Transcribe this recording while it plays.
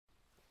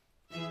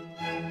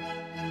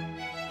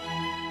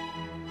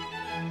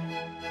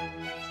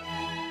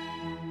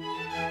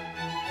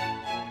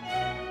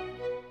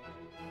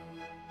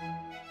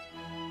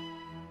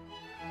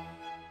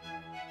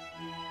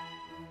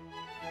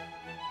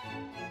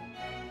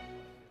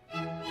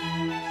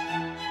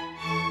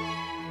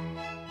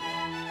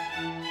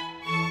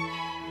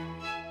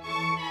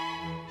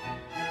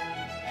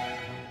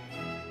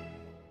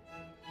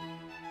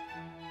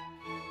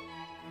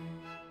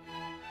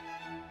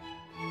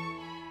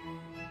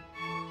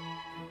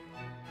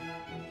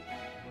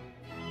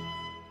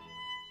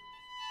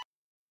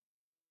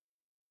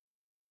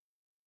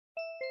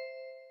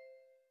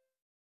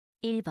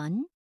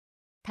1번.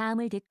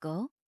 다음을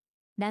듣고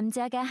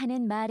남자가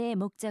하는 말의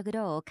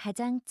목적으로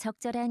가장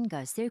적절한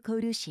것을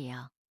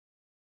고르시오.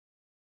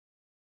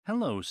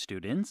 Hello,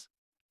 students.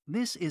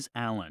 This is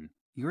Alan,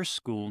 your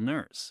school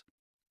nurse.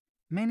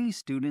 Many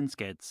students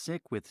get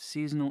sick with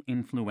seasonal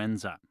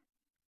influenza.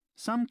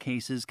 Some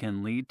cases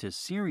can lead to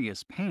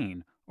serious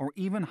pain or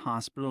even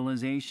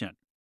hospitalization.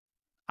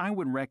 I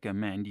would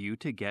recommend you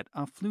to get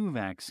a flu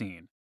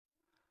vaccine.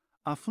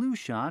 A flu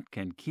shot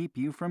can keep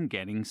you from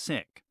getting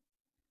sick.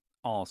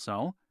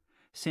 Also,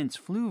 since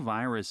flu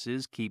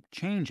viruses keep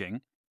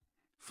changing,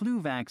 flu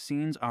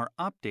vaccines are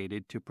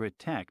updated to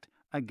protect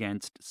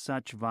against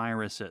such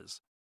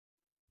viruses.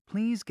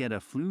 Please get a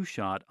flu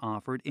shot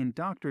offered in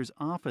doctors'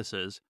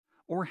 offices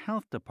or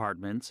health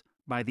departments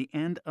by the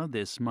end of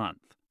this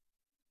month.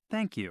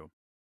 Thank you.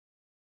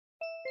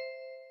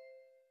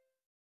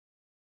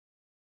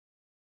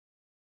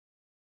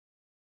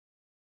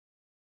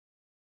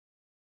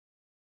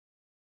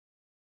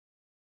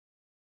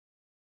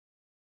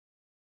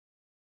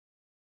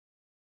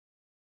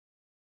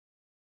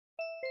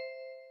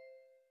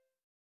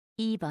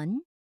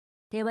 (2번)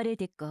 대화를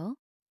듣고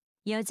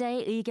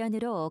여자의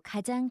의견으로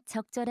가장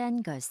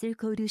적절한 것을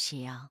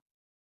고르시오.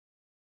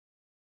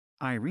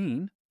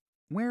 Irene,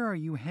 where are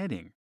you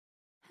heading?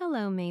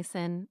 Hello,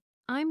 Mason.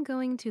 I'm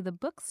going to the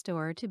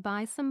bookstore to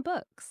buy some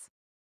books.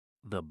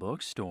 The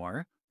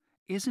bookstore?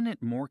 Isn't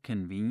it more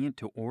convenient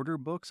to order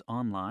books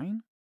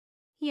online?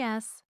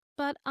 Yes,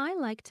 but I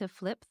like to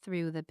flip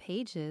through the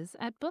pages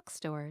at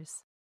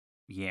bookstores.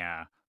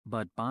 Yeah,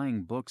 but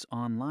buying books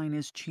online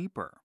is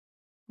cheaper.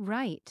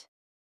 Right.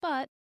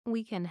 But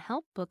we can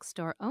help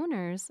bookstore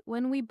owners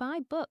when we buy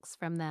books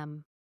from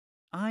them.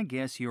 I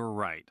guess you're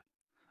right.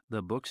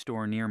 The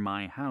bookstore near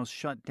my house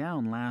shut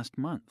down last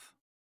month.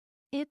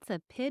 It's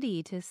a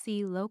pity to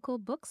see local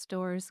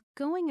bookstores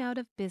going out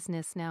of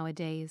business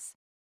nowadays.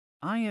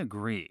 I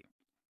agree.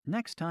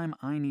 Next time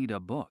I need a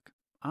book,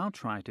 I'll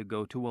try to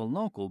go to a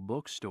local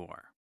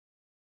bookstore.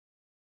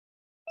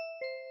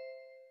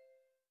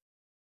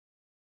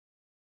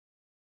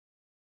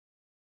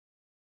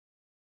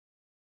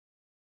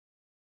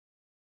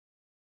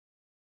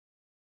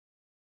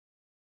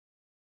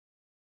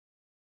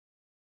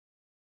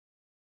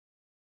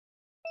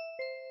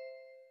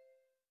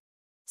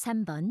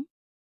 (3번)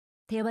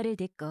 대화를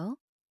듣고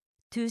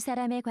두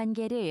사람의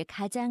관계를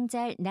가장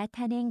잘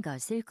나타낸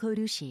것을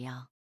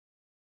고르시오.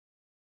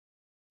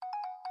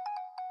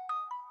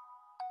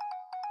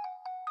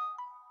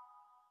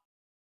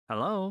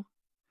 Hello,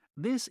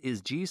 this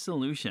is G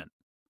Solution.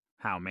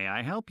 How may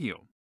I help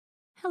you?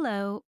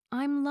 Hello,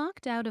 I'm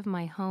locked out of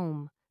my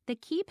home. The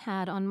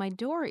keypad on my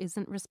door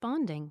isn't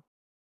responding.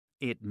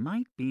 It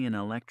might be an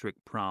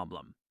electric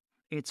problem.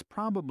 It's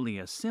probably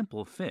a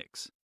simple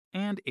fix,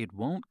 and it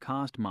won't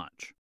cost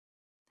much.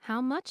 How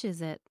much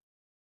is it?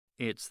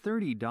 It's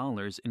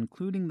 $30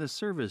 including the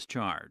service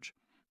charge,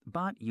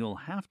 but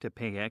you'll have to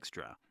pay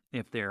extra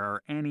if there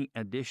are any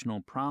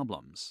additional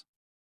problems.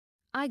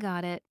 I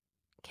got it.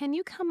 Can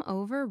you come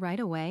over right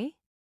away?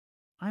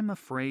 I'm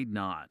afraid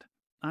not.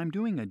 I'm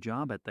doing a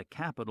job at the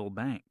Capital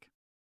Bank.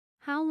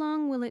 How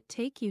long will it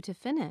take you to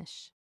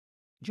finish?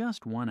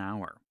 Just 1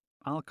 hour.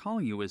 I'll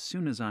call you as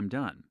soon as I'm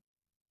done.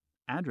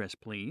 Address,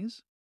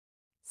 please.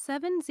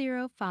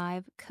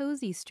 705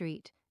 Cozy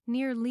Street,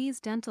 near Lee's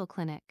Dental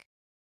Clinic.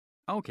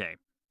 Okay.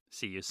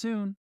 See you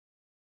soon.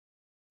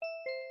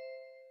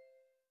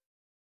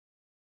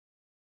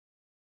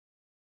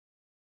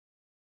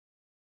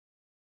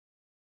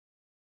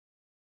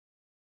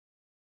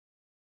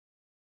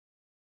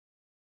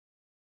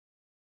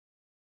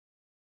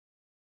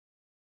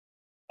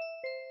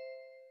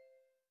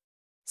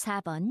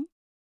 (4번)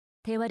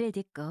 대화를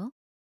듣고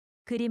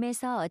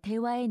그림에서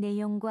대화의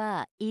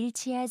내용과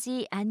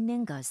일치하지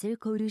않는 것을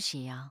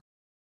고르시오.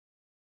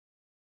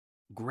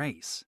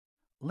 Grace,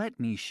 let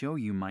me show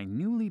you my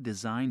newly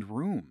designed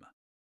room.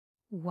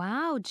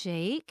 Wow,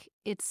 Jake,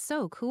 it's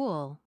so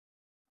cool.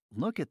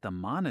 Look at the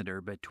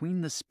monitor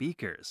between the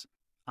speakers.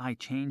 I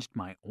changed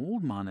my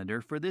old monitor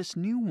for this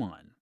new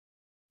one.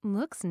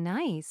 Looks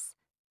nice,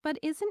 but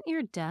isn't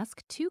your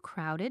desk too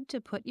crowded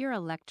to put your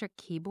electric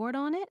keyboard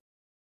on it?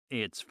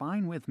 It's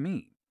fine with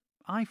me.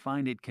 I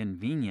find it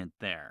convenient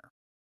there.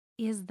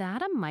 Is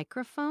that a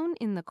microphone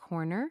in the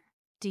corner?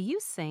 Do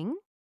you sing?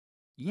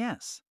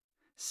 Yes,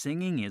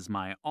 singing is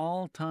my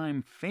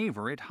all-time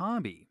favorite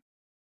hobby.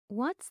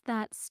 What's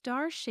that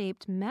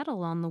star-shaped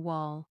medal on the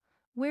wall?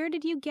 Where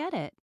did you get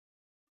it?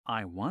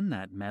 I won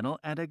that medal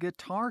at a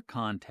guitar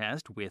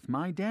contest with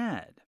my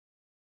dad.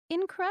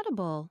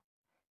 Incredible.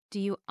 Do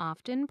you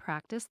often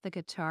practice the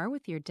guitar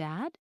with your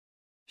dad?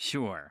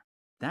 Sure,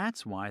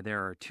 that's why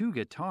there are 2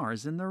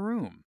 guitars in the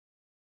room.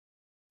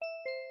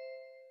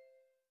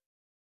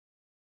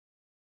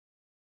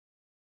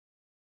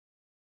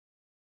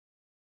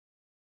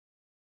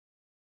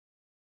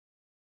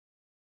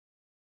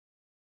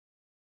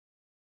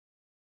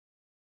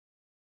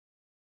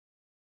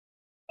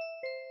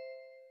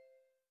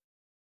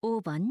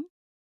 (5번)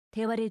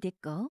 대화를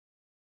듣고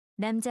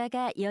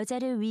남자가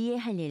여자를 위해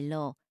할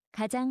일로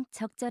가장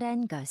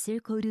적절한 것을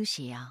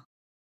고르시오.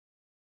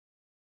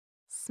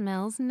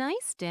 Smells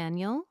nice,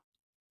 Daniel.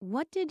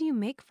 What did you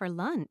make for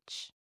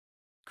lunch?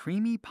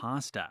 Creamy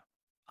pasta.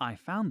 I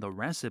found the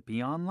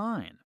recipe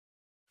online.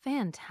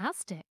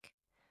 Fantastic.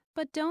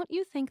 But don't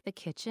you think the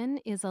kitchen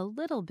is a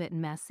little bit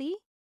messy?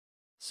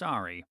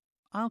 Sorry,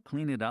 I'll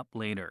clean it up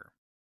later.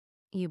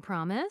 You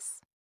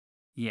promise?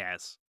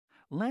 Yes,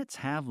 let's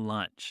have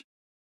lunch.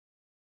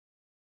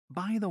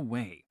 By the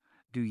way,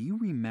 do you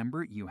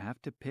remember you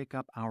have to pick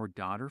up our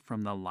daughter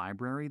from the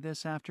library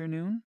this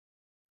afternoon?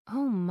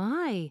 Oh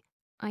my,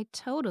 I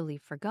totally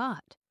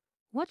forgot.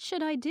 What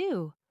should I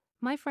do?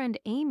 My friend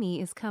Amy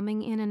is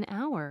coming in an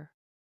hour.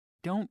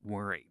 Don't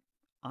worry.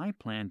 I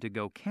plan to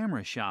go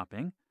camera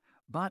shopping,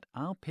 but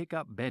I'll pick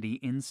up Betty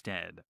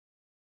instead.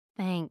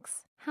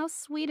 Thanks. How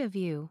sweet of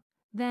you.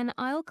 Then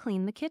I'll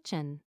clean the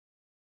kitchen.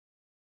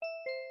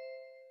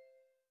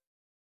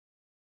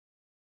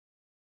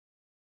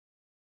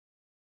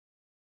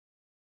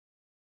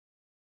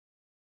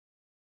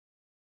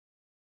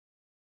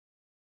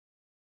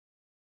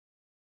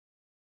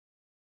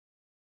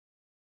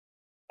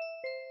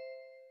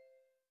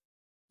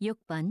 육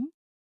번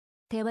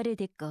대화를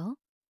듣고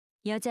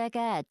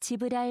여자가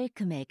지불할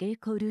금액을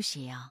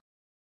고르시오.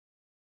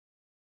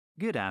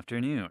 Good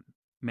afternoon.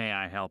 May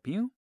I help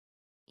you?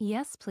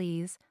 Yes,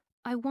 please.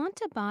 I want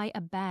to buy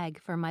a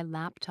bag for my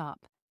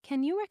laptop.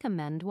 Can you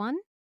recommend one?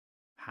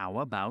 How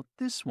about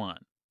this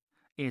one?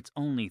 It's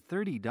only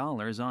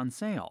 $30 on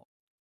sale.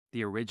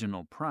 The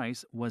original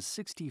price was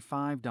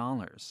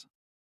 $65.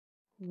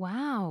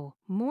 Wow,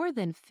 more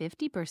than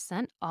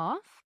 50%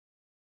 off?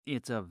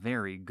 It's a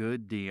very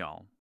good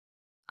deal.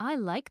 I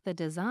like the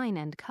design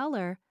and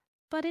color,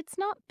 but it's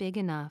not big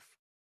enough.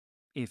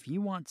 If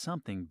you want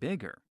something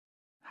bigger,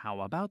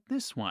 how about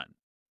this one?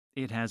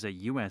 It has a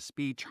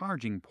USB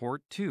charging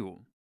port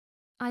too.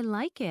 I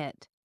like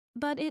it,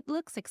 but it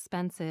looks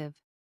expensive.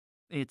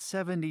 It's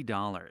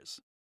 $70,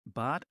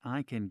 but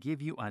I can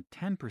give you a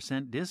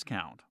 10%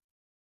 discount.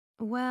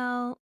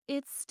 Well,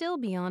 it's still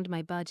beyond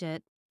my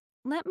budget.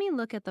 Let me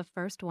look at the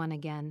first one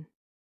again.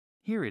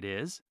 Here it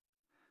is.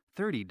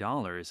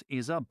 $30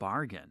 is a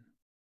bargain.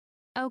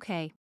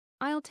 Okay,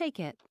 I'll take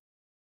it.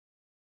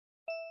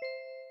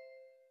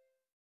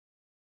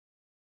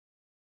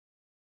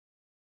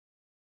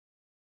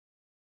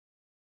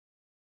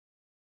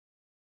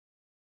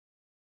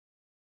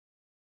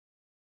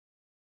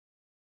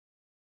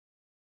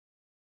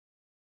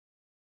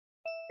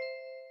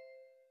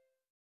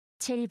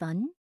 칠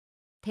번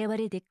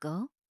대화를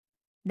듣고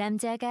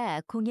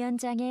남자가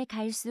공연장에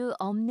갈 수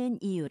없는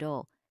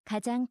이유로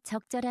가장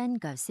적절한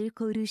것을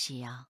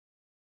고르시오.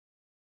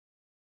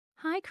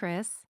 Hi,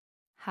 Chris.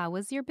 How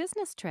was your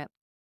business trip?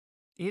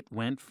 It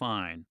went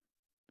fine.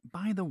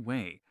 By the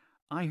way,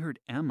 I heard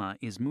Emma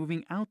is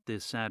moving out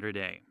this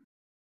Saturday.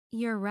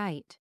 You're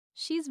right.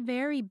 She's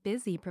very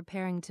busy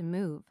preparing to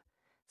move.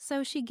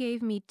 So she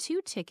gave me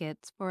 2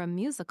 tickets for a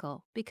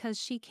musical because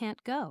she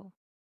can't go.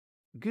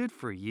 Good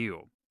for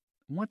you.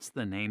 What's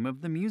the name of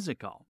the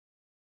musical?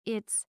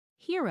 It's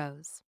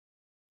Heroes.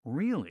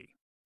 Really?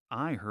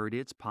 I heard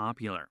it's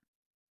popular.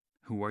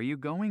 Who are you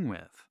going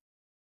with?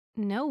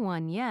 No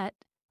one yet.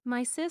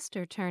 My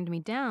sister turned me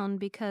down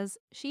because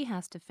she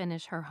has to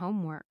finish her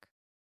homework.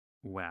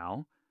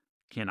 Well,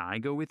 can I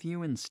go with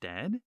you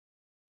instead?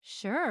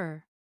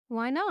 Sure.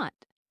 Why not?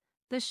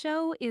 The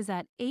show is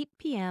at 8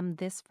 p.m.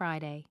 this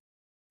Friday.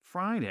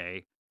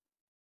 Friday?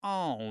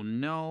 Oh,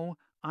 no.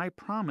 I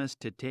promised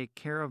to take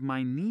care of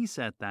my niece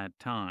at that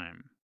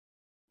time.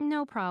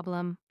 No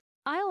problem.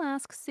 I'll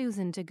ask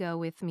Susan to go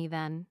with me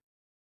then.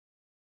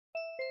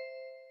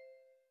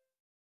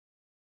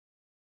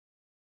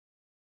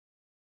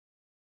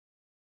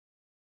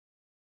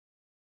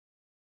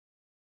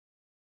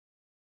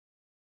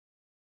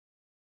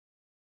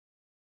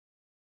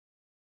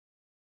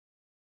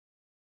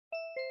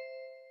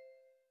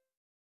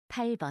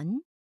 팔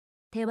번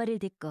대화를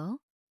듣고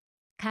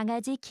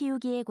강아지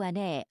키우기에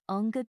관해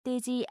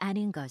언급되지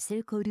않은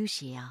것을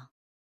고르시오.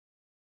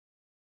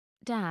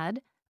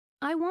 Dad,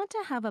 I want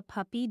to have a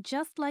puppy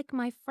just like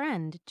my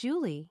friend,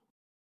 Julie.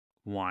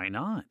 Why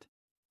not?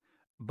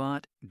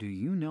 But do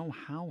you know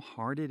how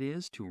hard it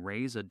is to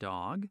raise a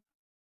dog?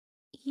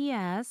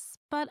 Yes,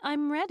 but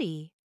I'm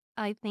ready.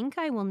 I think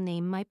I will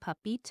name my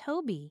puppy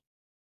Toby.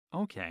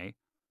 Okay.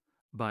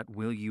 But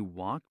will you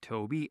walk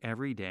Toby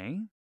every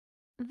day?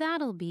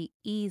 That'll be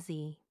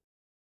easy.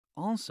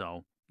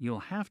 Also,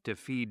 you'll have to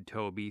feed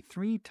Toby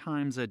 3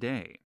 times a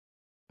day.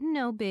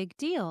 No big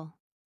deal.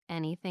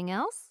 Anything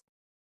else?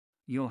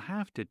 You'll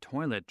have to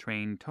toilet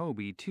train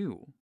Toby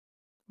too.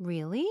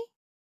 Really?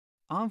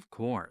 Of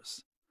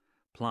course.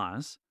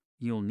 Plus,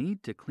 you'll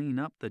need to clean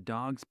up the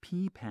dog's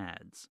pee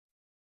pads.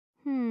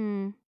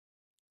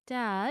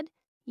 Dad,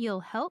 you'll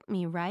help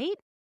me, right?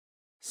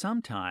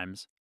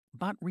 Sometimes,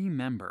 but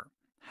remember,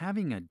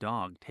 having a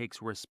dog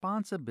takes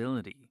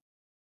responsibility.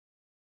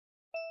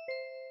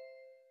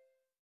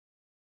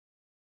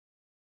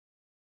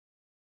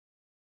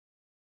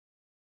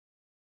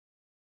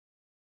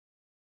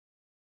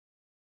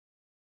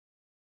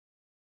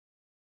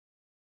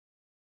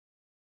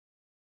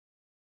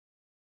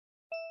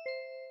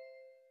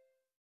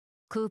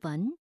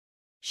 9번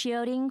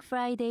Sharing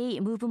Friday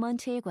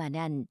무브먼트에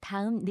관한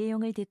다음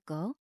내용을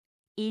듣고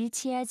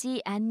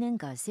일치하지 않는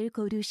것을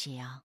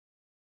고르시오.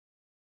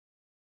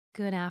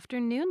 Good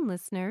afternoon,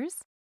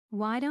 listeners.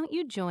 Why don't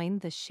you join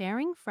the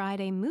Sharing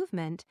Friday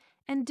movement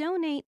and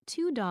donate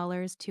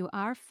 $2 to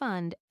our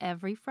fund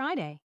every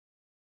Friday?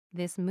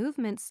 This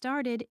movement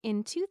started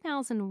in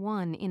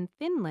 2001 in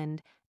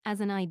Finland as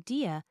an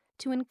idea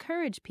to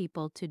encourage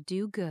people to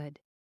do good.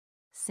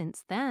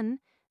 Since then,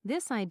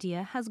 this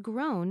idea has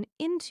grown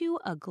into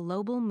a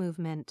global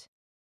movement.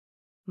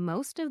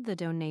 Most of the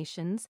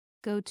donations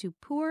go to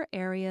poor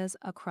areas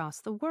across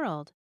the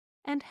world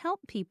and help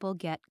people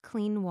get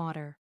clean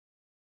water.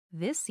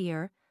 This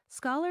year,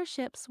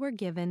 scholarships were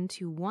given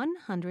to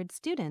 100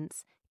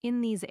 students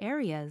in these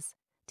areas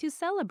to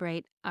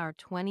celebrate our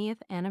 20th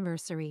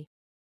anniversary.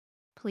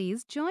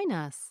 Please join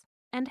us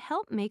and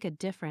help make a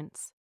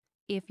difference.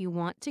 If you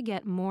want to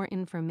get more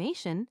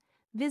information,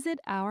 visit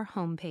our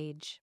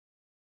homepage.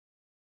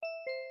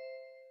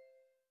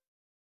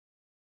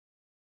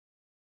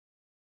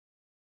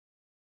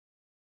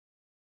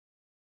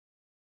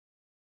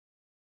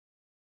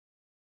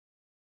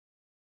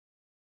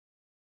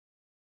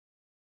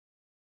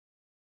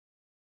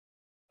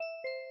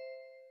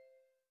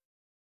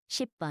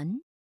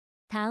 (10번)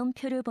 다음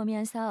표를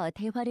보면서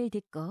대화를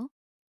듣고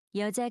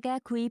여자가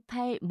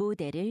구입할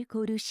모델을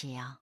고르시오.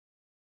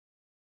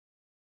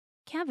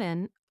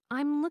 Kevin,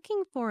 I'm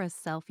looking for a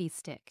selfie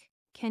stick.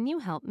 Can you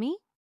help me?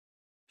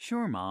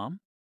 Sure, Mom.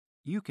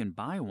 You can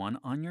buy one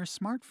on your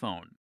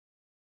smartphone.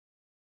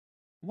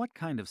 What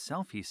kind of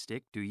selfie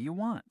stick do you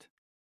want?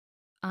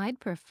 I'd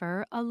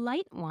prefer a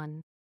light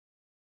one.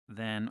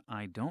 Then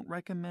I don't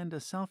recommend a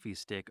selfie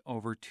stick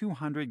over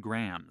 200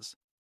 grams.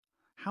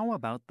 How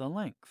about the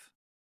length?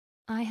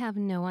 I have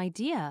no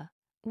idea.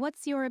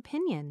 What's your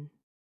opinion?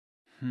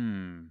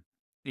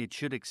 It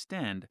should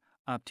extend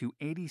up to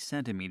 80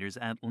 centimeters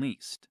at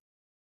least.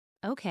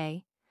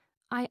 Okay.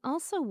 I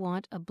also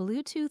want a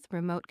Bluetooth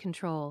remote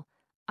control.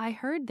 I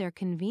heard they're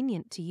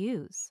convenient to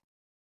use.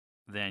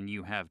 Then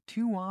you have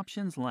two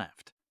options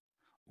left.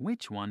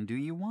 Which one do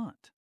you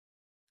want?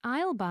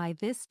 I'll buy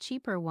this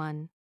cheaper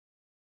one.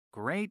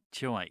 Great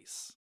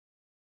choice.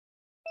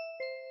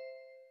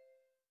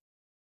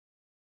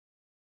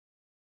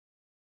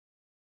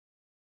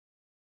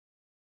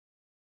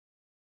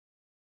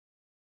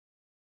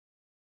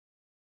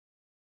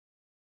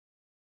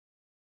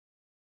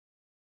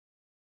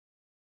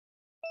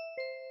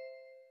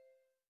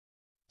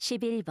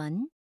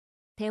 (11번)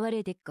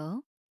 대화를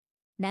듣고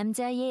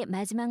남자의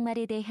마지막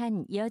말에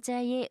대한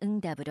여자의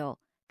응답으로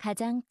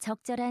가장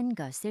적절한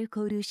것을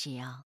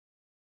고르시오.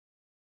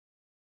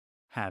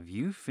 Have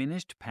you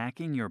finished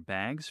packing your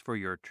bags for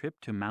your trip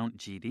to Mount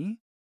Gidi?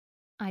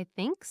 I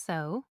think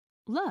so.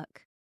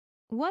 Look.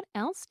 What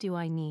else do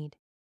I need?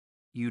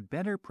 You'd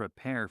better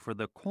prepare for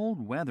the cold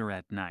weather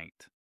at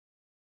night.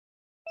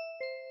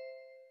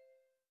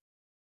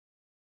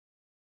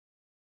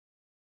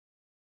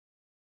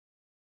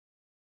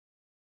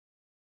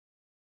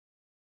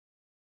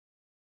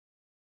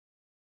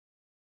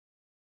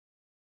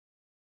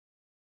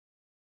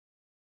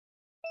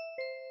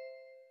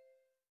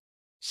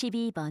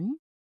 (12번)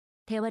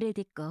 대화를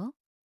듣고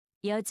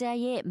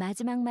여자의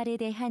마지막 말에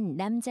대한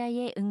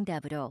남자의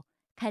응답으로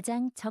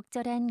가장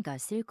적절한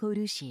것을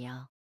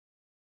고르시오.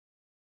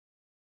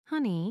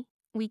 Honey,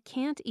 we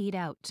can't eat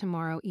out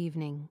tomorrow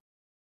evening.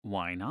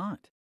 Why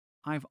not?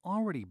 I've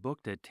already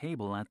booked a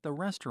table at the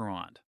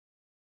restaurant.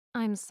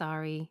 I'm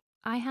sorry.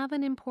 I have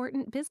an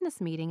important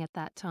business meeting at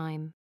that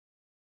time.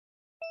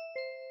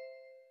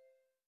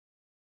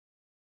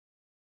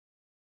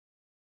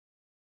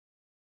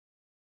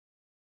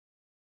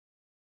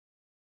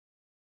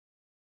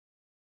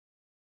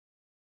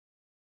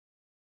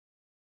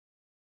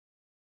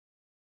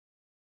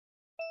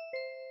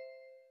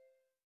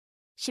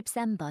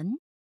 (13번)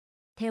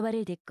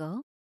 대화를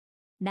듣고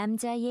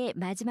남자의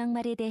마지막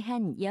말에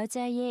대한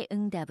여자의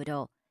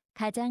응답으로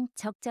가장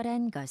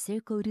적절한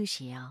것을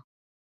고르시오.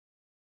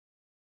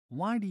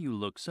 Why do you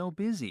look so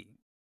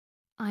busy?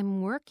 I'm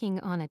working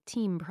on a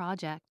team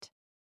project.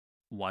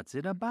 What's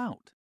it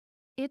about?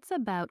 It's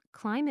about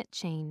climate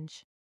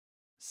change.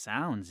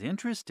 Sounds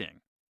interesting.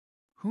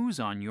 Who's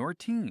on your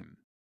team?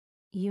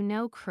 You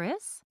know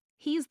Chris?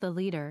 He's the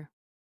leader.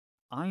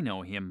 I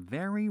know him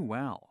very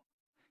well.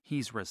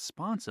 He's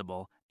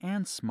responsible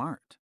and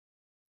smart.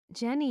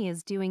 Jenny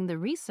is doing the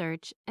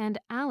research and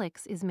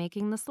Alex is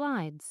making the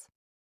slides.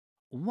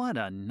 What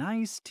a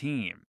nice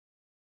team.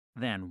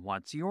 Then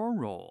what's your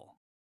role?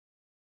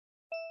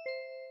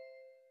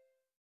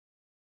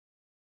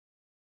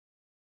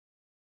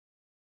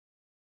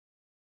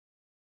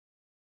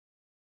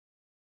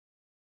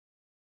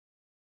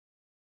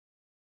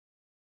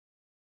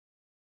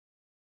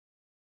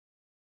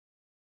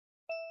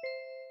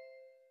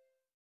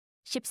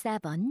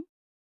 (14번)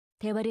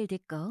 대화를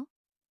듣고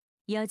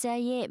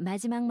여자의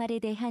마지막 말에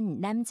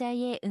대한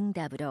남자의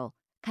응답으로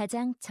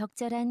가장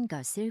적절한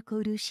것을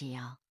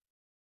고르시오.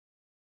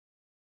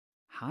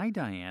 Hi,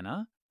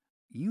 Diana.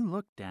 You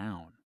look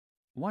down.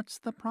 What's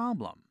the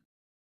problem?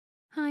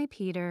 Hi,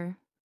 Peter.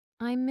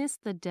 I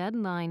missed the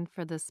deadline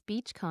for the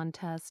speech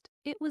contest.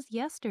 It was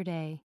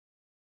yesterday.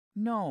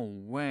 No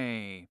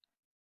way.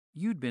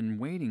 You'd been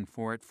waiting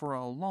for it for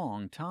a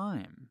long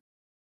time.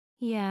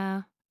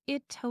 Yeah,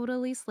 it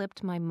totally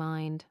slipped my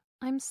mind.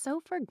 I'm so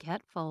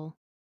forgetful.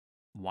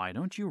 Why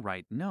don't you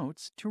write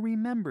notes to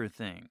remember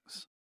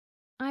things?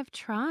 I've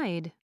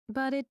tried,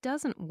 but it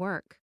doesn't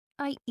work.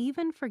 I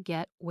even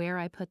forget where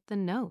I put the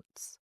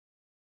notes.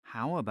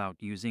 How about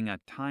using a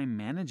time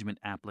management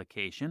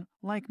application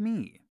like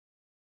me?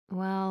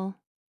 Well,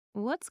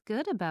 what's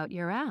good about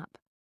your app?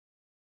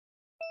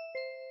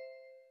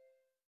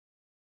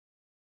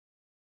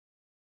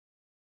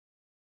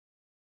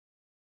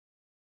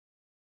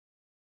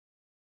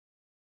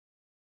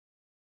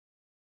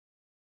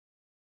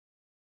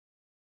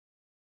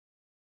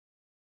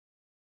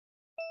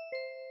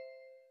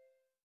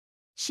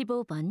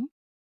 십오 번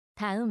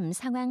다음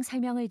상황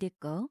설명을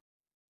듣고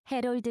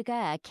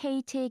해롤드가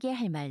케이트에게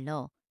할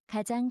말로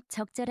가장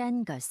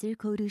적절한 것을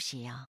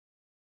고르시오.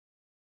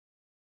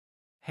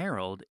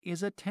 Harold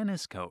is a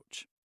tennis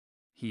coach.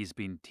 He's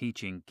been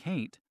teaching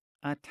Kate,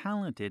 a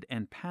talented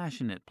and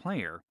passionate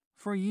player,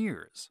 for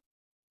years.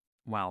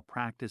 While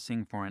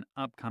practicing for an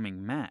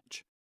upcoming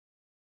match,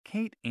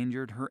 Kate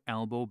injured her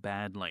elbow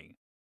badly.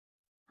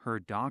 Her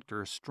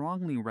doctor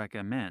strongly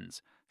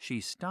recommends she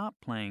stop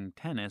playing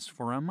tennis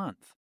for a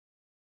month.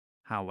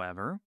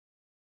 However,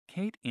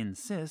 Kate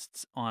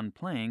insists on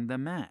playing the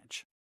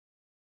match.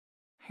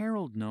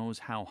 Harold knows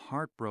how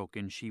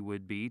heartbroken she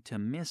would be to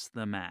miss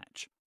the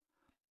match,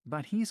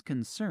 but he's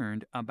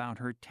concerned about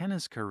her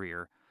tennis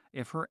career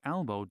if her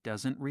elbow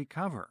doesn't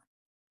recover.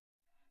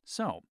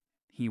 So,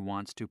 he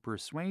wants to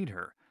persuade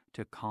her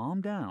to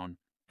calm down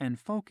and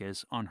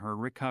focus on her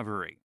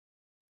recovery.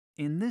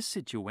 In this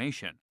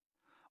situation,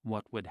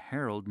 what would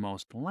Harold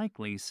most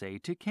likely say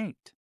to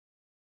Kate?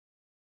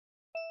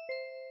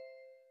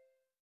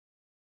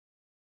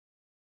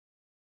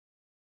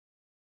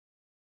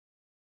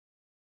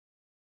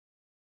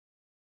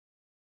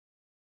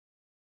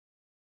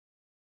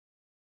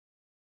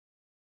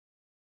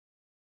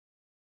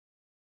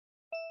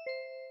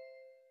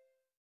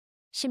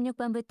 십육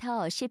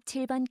번부터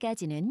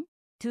 17번까지는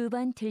두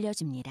번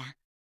들려줍니다.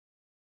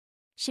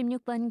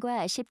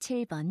 16번과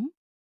 17번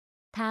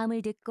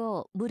다음을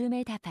듣고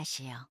물음에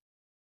답하시오.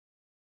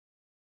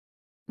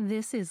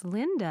 This is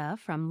Linda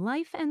from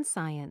Life and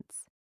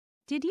Science.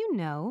 Did you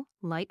know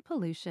light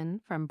pollution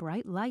from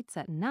bright lights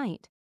at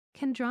night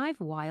can drive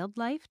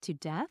wildlife to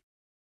death?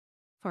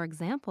 For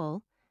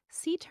example,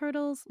 sea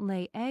turtles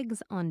lay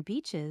eggs on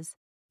beaches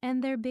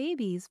and their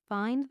babies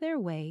find their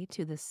way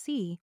to the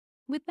sea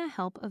with the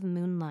help of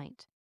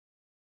moonlight.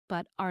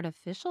 But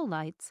artificial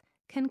lights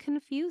can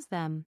confuse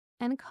them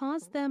and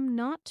cause them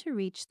not to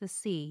reach the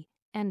sea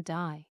and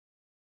die.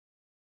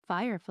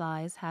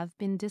 Fireflies have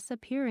been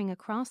disappearing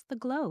across the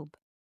globe.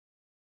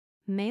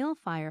 Male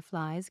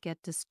fireflies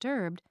get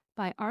disturbed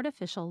by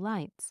artificial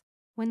lights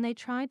when they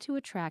try to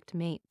attract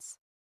mates.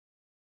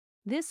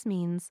 This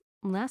means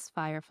less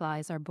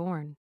fireflies are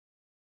born.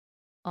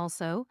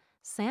 Also,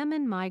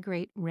 salmon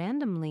migrate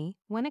randomly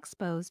when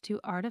exposed to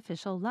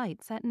artificial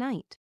lights at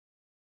night.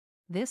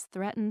 This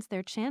threatens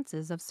their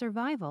chances of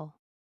survival.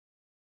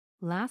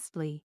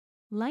 Lastly,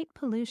 light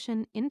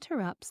pollution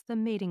interrupts the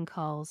mating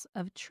calls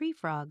of tree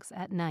frogs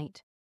at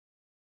night.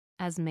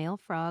 As male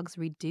frogs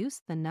reduce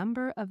the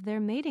number of their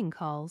mating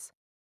calls,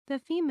 the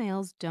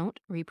females don't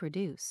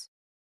reproduce.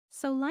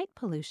 So light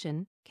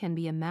pollution can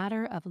be a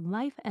matter of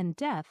life and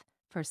death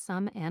for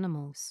some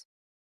animals.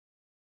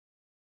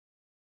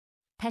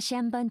 다시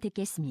한번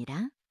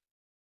듣겠습니다.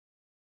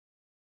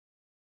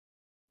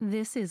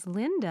 This is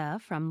Linda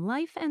from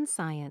Life and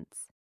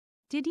Science.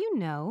 Did you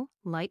know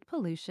light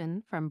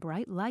pollution from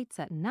bright lights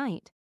at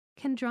night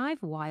can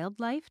drive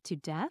wildlife to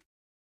death?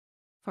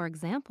 For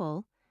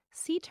example,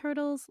 sea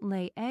turtles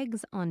lay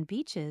eggs on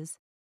beaches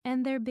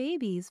and their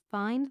babies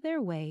find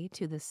their way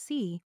to the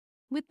sea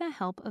with the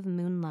help of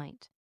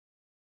moonlight.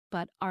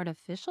 But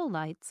artificial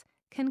lights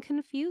can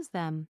confuse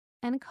them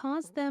and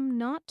cause them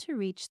not to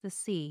reach the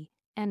sea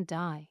and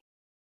die.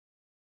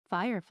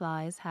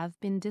 Fireflies have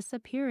been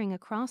disappearing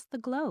across the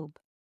globe.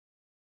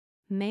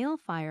 Male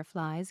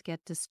fireflies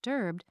get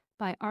disturbed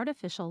by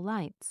artificial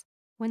lights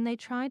when they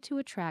try to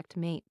attract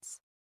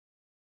mates.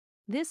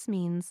 This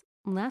means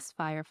less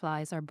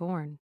fireflies are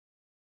born.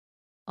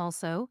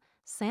 Also,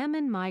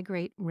 salmon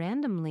migrate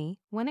randomly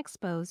when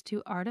exposed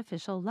to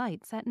artificial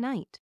lights at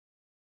night.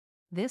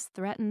 This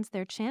threatens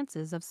their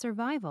chances of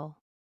survival.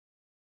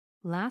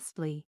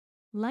 Lastly,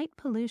 light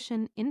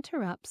pollution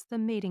interrupts the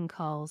mating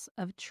calls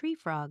of tree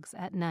frogs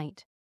at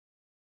night.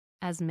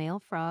 As male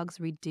frogs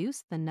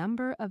reduce the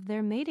number of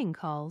their mating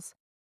calls,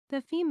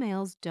 the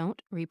females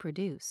don't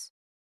reproduce.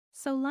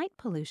 So light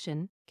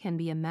pollution can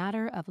be a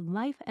matter of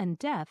life and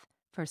death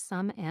for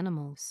some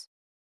animals.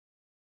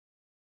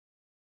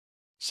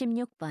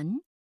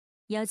 16번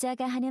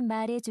여자가 하는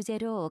말의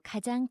주제로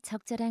가장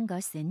적절한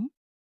것은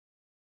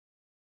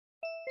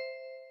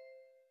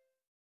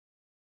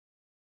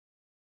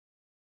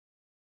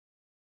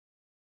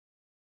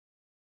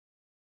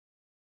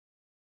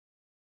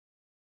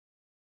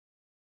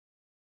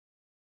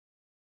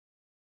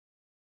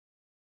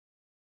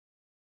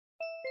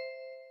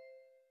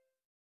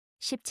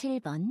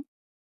 17번.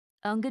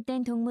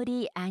 언급된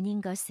동물이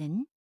아닌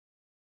것은?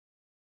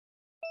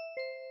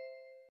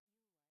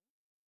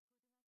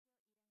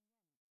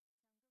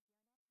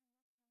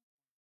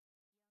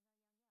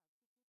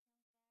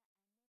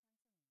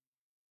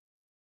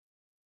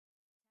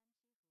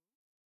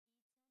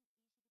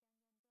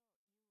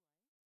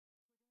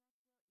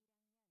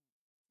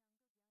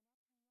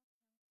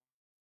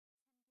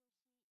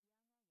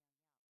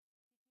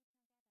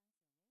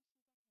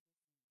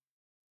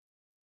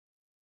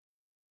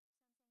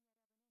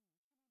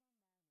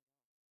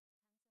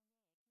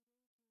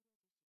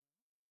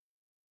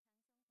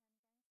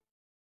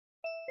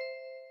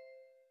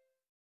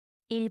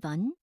 일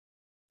번.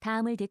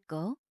 다음을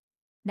듣고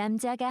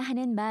남자가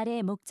하는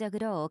말의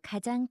목적으로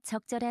가장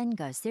적절한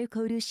것을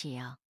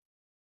고르시오.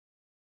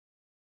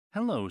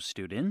 Hello,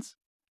 students.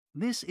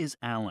 This is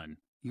Alan,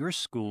 your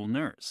school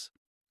nurse.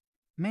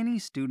 Many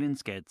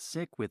students get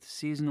sick with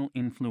seasonal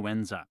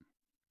influenza.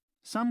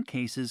 Some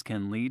cases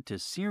can lead to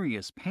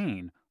serious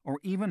pain or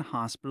even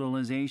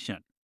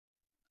hospitalization.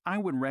 I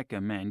would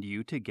recommend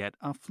you to get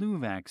a flu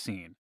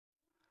vaccine.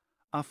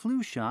 A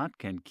flu shot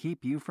can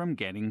keep you from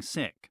getting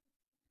sick.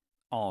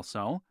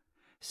 Also,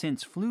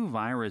 since flu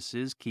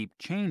viruses keep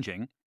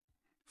changing,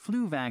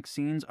 flu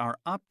vaccines are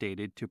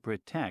updated to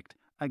protect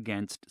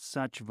against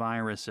such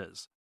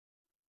viruses.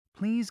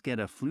 Please get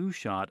a flu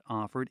shot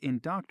offered in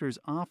doctors'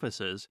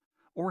 offices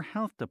or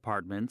health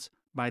departments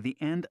by the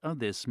end of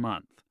this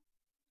month.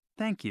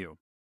 Thank you.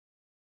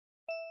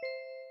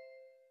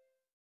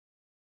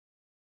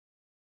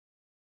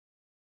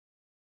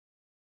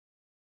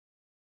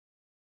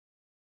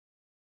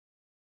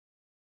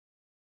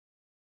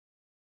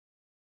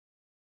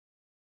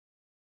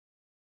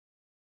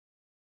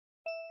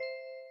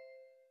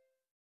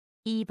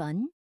 이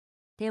번.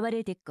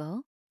 대화를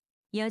듣고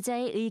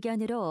여자의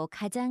의견으로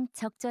가장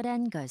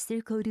적절한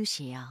것을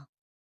고르시오.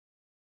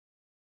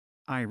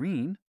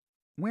 Irene,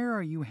 where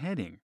are you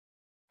heading?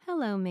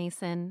 Hello,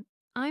 Mason.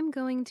 I'm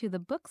going to the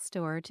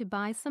bookstore to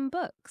buy some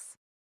books.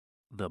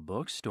 The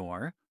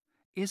bookstore?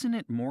 Isn't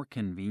it more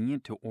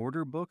convenient to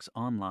order books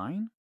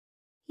online?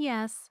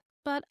 Yes,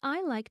 but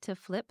I like to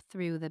flip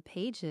through the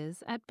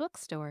pages at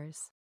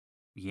bookstores.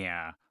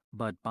 Yeah,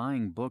 but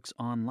buying books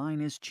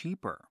online is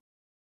cheaper.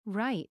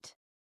 Right.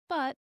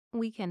 But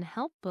we can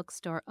help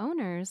bookstore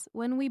owners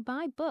when we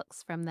buy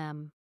books from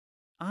them.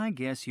 I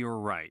guess you're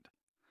right.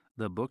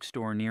 The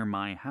bookstore near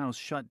my house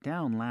shut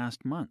down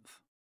last month.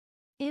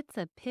 It's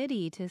a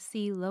pity to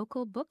see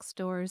local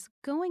bookstores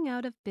going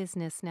out of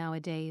business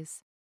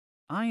nowadays.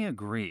 I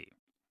agree.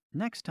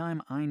 Next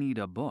time I need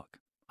a book,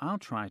 I'll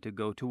try to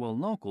go to a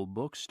local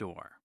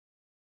bookstore.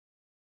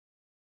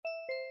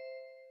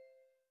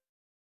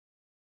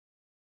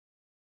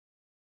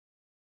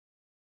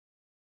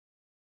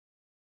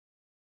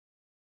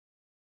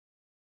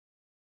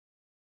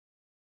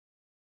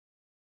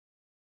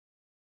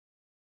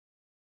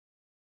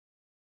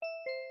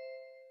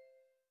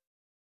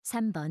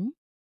 삼 번.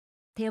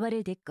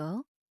 대화를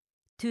듣고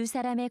두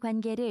사람의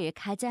관계를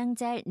가장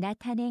잘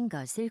나타낸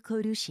것을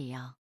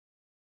고르시오.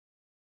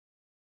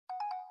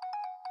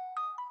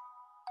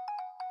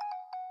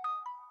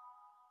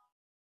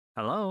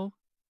 Hello,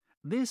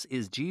 this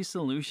is G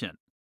Solution.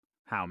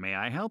 How may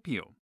I help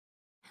you?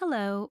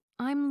 Hello,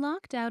 I'm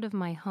locked out of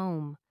my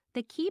home.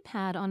 The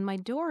keypad on my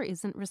door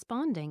isn't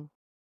responding.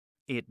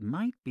 It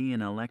might be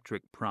an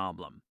electric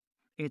problem.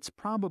 It's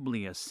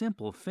probably a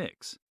simple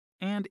fix,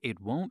 and it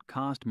won't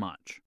cost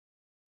much.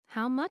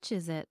 How much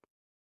is it?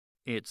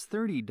 It's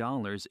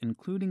 $30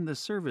 including the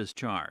service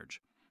charge,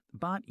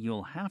 but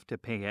you'll have to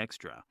pay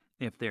extra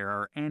if there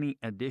are any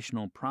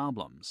additional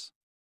problems.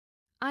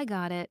 I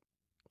got it.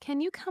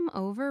 Can you come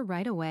over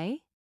right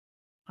away?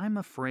 I'm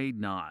afraid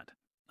not.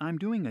 I'm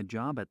doing a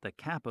job at the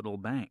Capital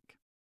Bank.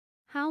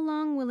 How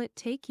long will it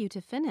take you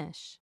to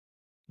finish?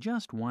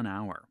 Just 1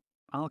 hour.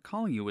 I'll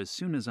call you as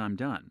soon as I'm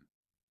done.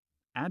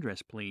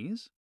 Address,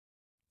 please.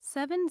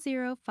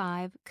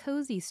 705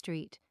 Cozy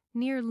Street,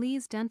 near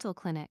Lee's Dental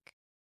Clinic.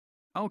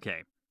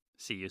 Okay.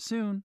 See you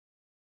soon.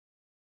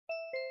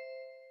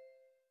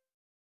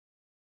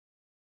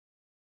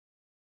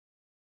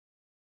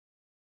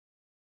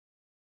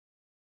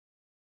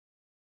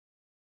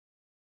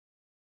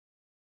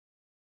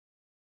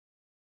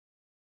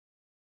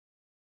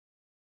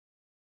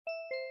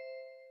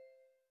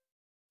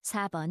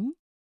 사 번.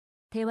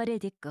 대화를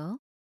듣고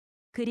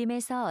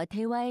그림에서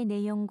대화의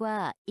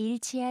내용과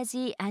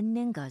일치하지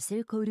않는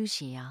것을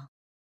고르시오.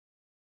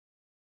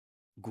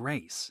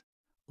 Grace,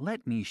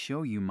 let me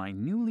show you my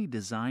newly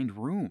designed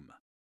room.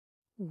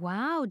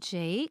 Wow,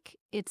 Jake,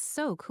 it's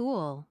so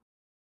cool.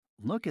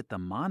 Look at the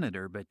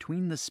monitor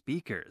between the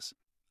speakers.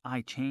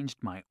 I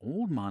changed my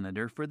old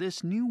monitor for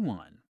this new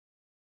one.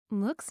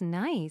 Looks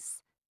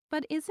nice.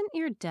 But isn't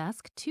your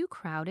desk too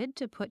crowded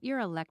to put your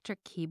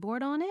electric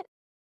keyboard on it?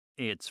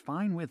 It's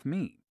fine with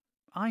me.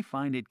 I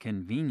find it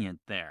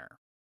convenient there.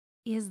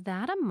 Is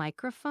that a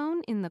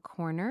microphone in the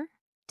corner?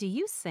 Do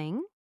you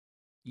sing?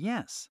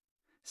 Yes,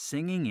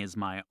 singing is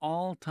my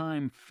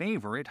all-time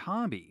favorite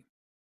hobby.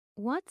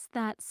 What's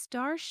that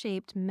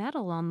star-shaped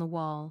metal on the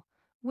wall?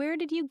 Where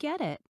did you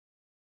get it?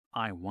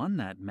 I won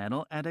that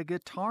medal at a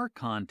guitar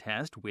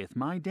contest with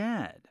my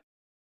dad.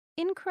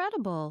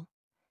 Incredible!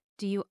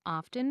 Do you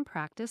often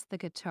practice the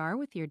guitar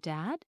with your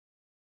dad?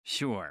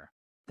 Sure,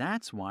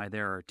 that's why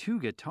there are two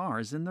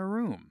guitars in the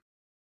room.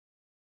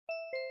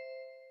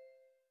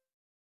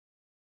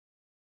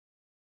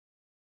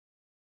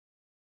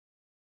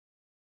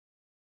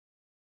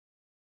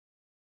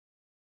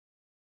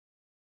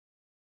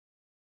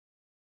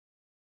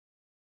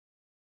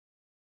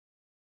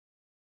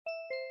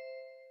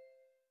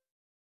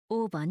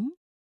 (5번)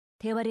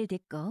 대화를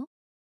듣고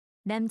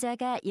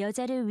남자가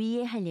여자를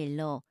위해 할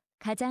일로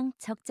가장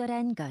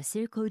적절한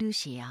것을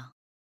고르시오.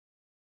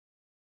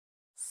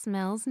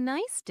 Smells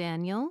nice,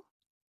 Daniel.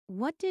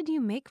 What did you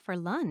make for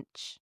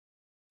lunch?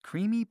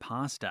 Creamy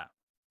pasta.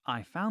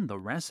 I found the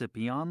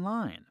recipe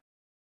online.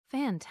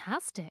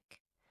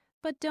 Fantastic.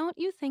 But don't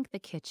you think the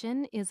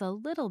kitchen is a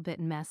little bit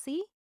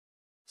messy?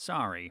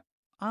 Sorry,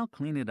 I'll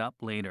clean it up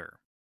later.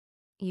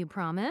 You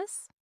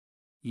promise?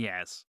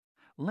 Yes,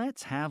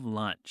 let's have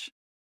lunch.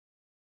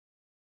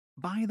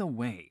 By the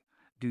way,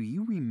 do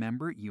you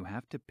remember you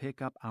have to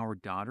pick up our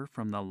daughter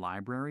from the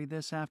library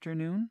this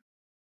afternoon?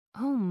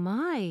 Oh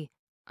my,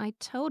 I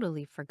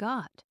totally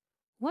forgot.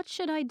 What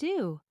should I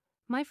do?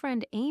 My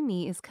friend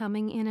Amy is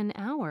coming in an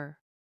hour.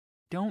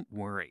 Don't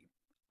worry.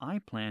 I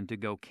plan to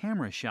go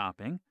camera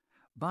shopping,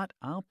 but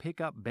I'll pick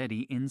up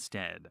Betty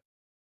instead.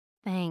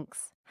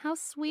 Thanks. How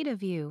sweet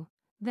of you.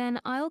 Then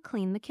I'll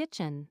clean the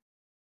kitchen.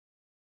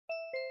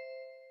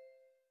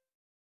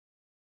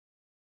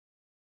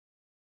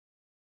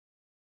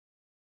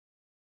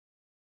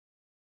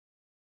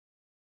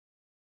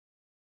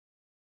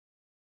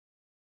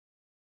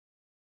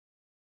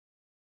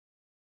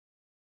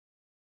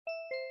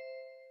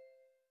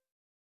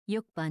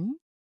 (6번)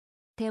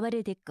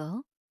 대화를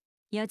듣고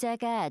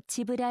여자가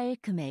지불할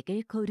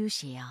금액을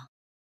고르시오.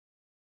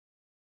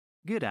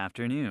 Good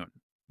afternoon.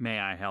 May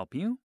I help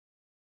you?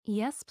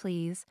 Yes,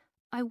 please.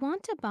 I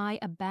want to buy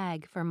a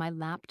bag for my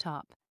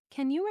laptop.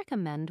 Can you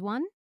recommend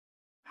one?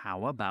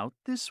 How about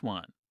this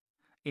one?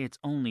 It's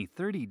only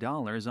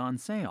 $30 on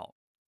sale.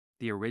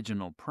 The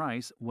original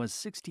price was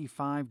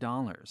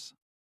 $65.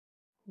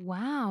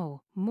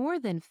 Wow, more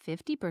than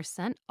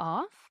 50%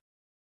 off?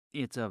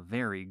 It's a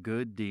very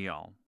good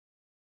deal.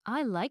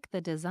 I like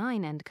the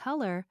design and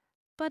color,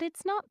 but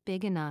it's not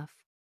big enough.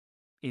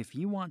 If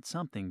you want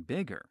something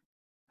bigger,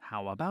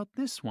 how about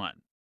this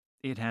one?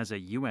 It has a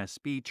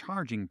USB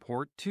charging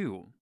port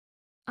too.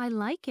 I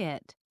like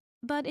it,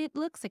 but it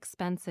looks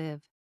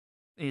expensive.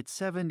 It's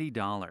 $70,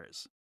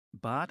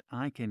 but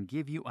I can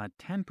give you a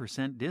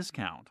 10%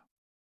 discount.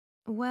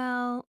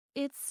 Well,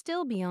 it's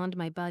still beyond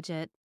my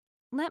budget.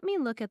 Let me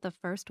look at the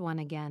first one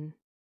again.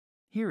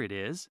 Here it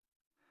is.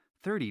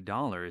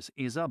 $30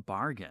 is a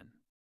bargain.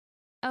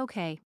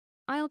 Okay,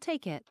 I'll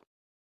take it.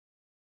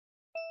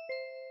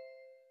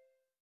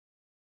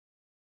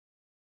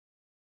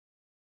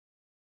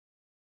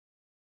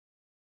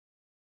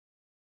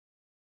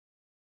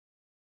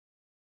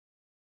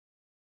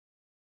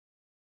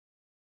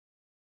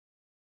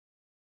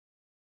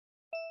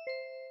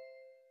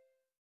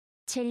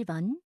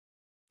 (7번)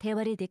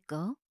 대화를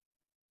듣고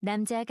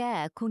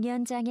남자가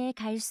공연장에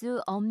갈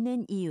수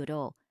없는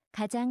이유로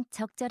가장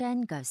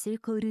적절한 것을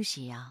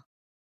고르시오.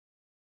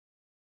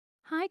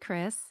 Hi,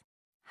 Chris.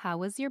 How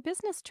was your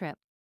business trip?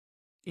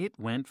 It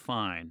went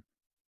fine.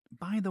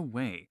 By the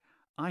way,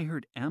 I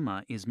heard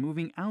Emma is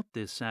moving out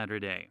this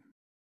Saturday.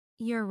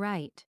 You're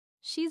right.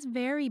 She's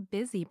very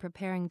busy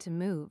preparing to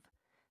move.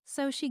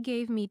 So she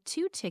gave me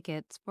 2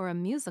 tickets for a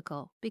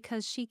musical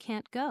because she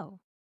can't go.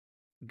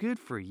 Good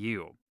for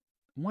you.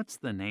 What's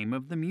the name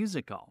of the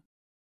musical?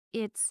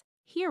 It's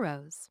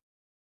Heroes.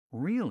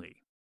 Really?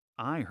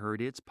 I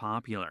heard it's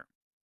popular.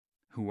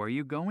 Who are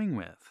you going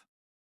with?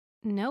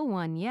 No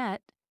one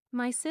yet.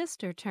 My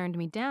sister turned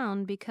me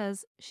down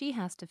because she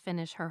has to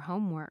finish her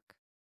homework.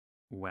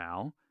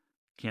 Well,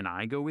 can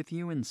I go with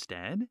you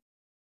instead?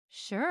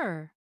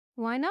 Sure.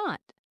 Why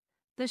not?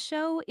 The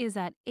show is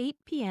at 8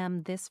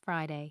 p.m. this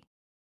Friday.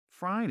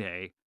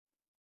 Friday?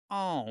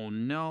 Oh,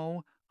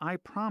 no. I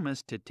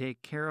promised to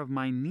take care of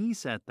my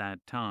niece at that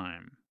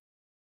time.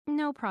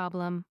 No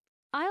problem.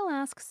 I'll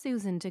ask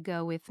Susan to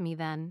go with me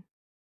then.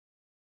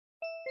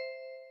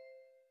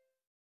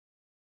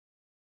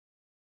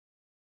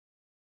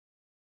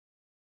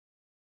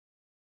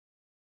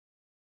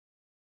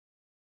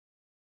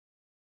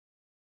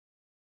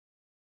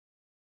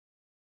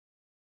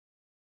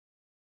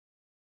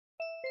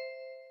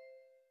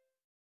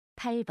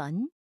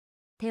 (8번)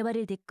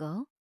 대화를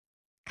듣고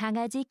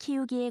강아지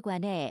키우기에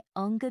관해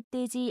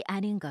언급되지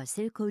않은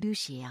것을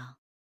고르시오.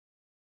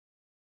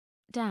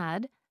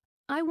 Dad,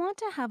 I want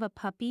to have a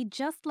puppy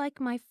just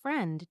like my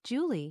friend,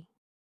 Julie.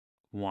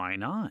 Why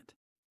not?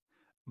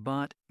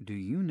 But do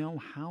you know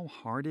how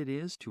hard it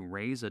is to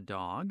raise a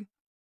dog?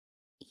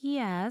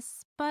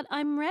 Yes, but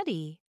I'm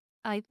ready.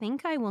 I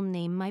think I will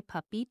name my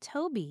puppy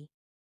Toby.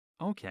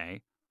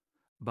 Okay.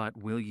 But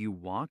will you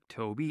walk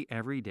Toby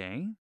every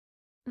day?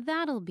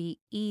 That'll be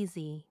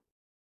easy.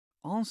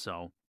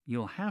 Also,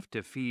 You'll have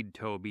to feed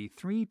Toby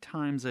 3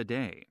 times a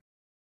day.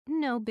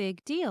 No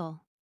big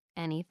deal.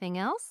 Anything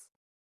else?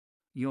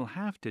 You'll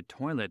have to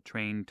toilet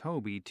train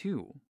Toby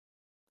too.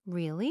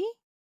 Really?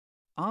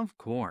 Of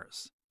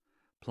course.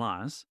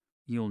 Plus,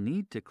 you'll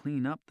need to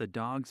clean up the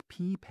dog's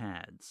pee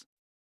pads.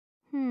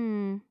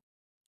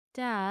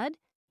 Dad,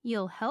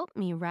 you'll help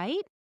me,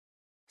 right?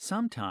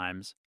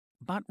 Sometimes,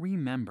 but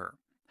remember,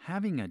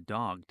 having a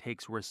dog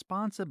takes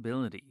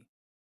responsibility.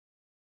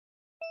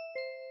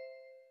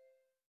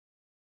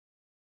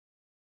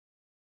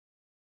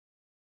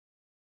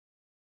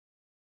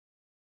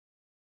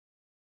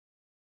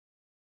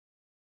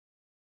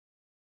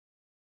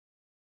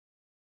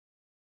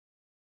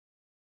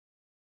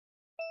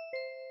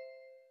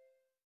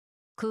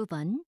 구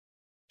번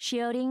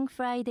Sharing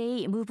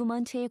Friday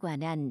무브먼트에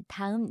관한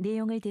다음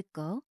내용을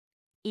듣고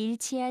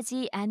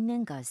일치하지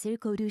않는 것을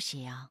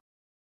고르시오.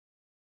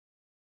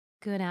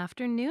 Good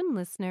afternoon,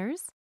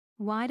 listeners.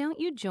 Why don't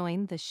you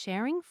join the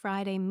Sharing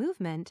Friday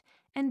movement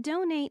and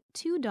donate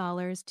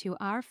 $2 to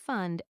our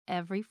fund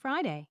every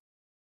Friday?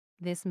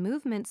 This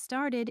movement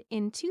started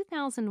in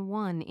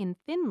 2001 in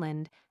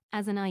Finland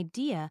as an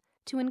idea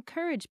to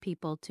encourage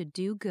people to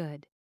do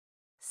good.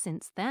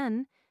 Since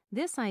then,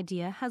 this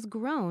idea has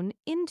grown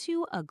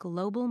into a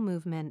global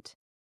movement.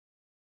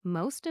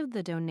 Most of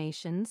the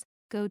donations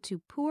go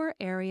to poor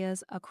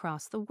areas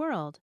across the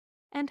world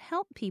and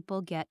help people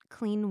get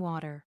clean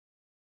water.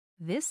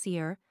 This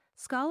year,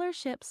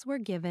 scholarships were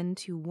given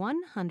to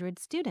 100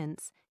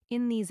 students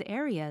in these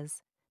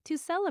areas to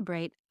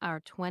celebrate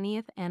our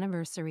 20th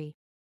anniversary.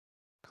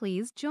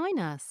 Please join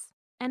us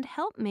and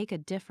help make a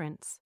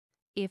difference.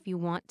 If you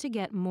want to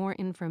get more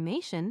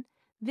information,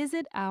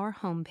 visit our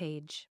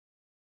homepage.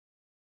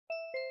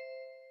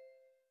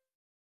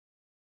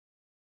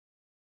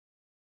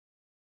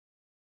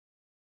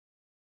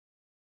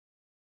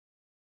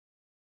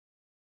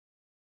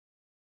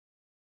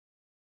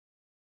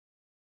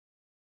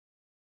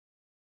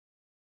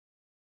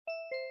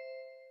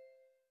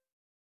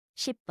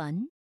 십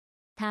번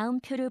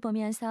다음 표를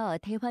보면서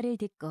대화를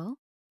듣고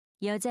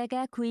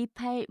여자가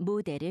구입할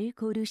모델을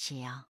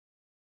고르시오.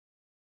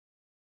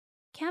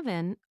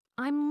 Kevin,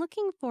 I'm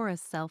looking for a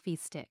selfie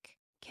stick.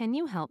 Can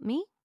you help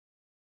me?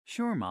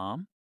 Sure,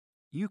 Mom.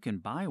 You can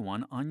buy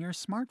one on your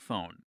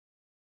smartphone.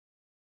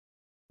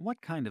 What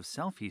kind of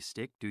selfie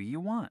stick do you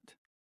want?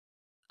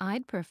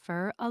 I'd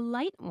prefer a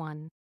light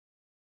one.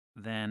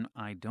 Then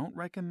I don't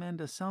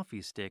recommend a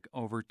selfie stick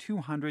over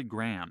 200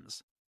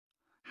 grams.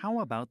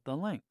 How about the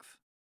length?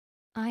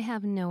 I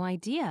have no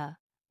idea.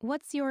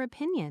 What's your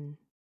opinion?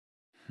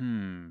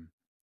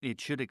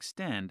 It should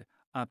extend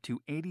up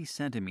to 80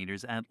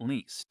 centimeters at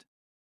least.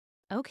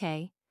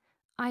 Okay.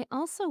 I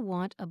also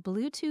want a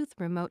Bluetooth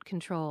remote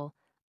control.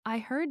 I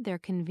heard they're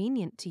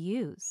convenient to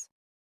use.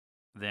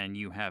 Then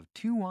you have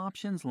 2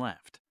 options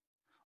left.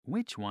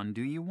 Which one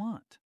do you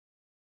want?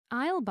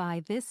 I'll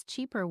buy this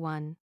cheaper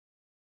one.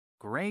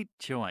 Great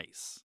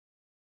choice.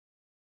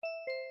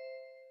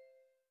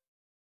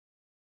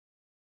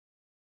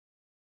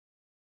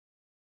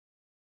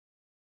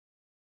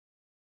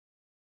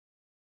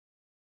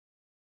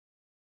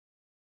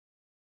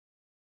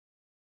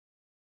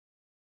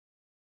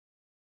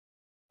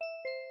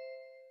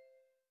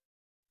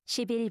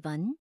 십일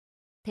번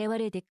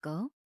대화를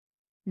듣고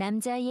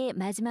남자의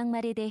마지막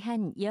말에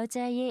대한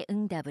여자의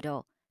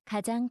응답으로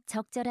가장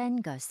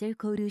적절한 것을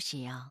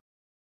고르시오.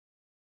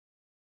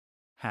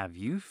 Have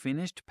you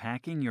finished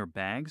packing your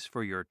bags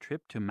for your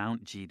trip to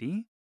Mount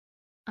Gidi?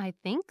 I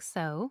think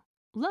so.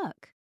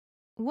 Look.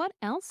 What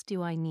else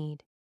do I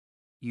need?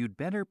 You'd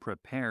better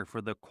prepare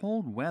for the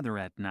cold weather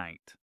at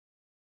night.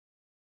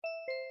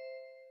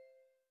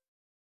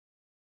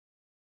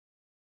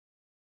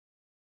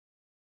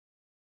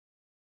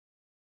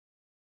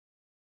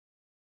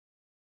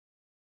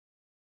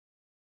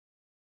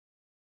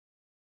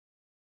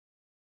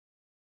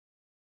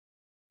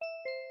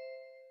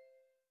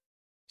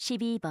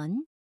 십이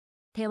번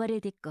대화를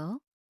듣고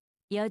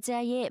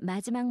여자의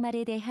마지막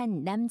말에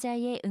대한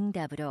남자의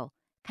응답으로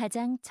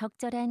가장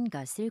적절한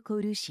것을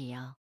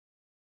고르시오.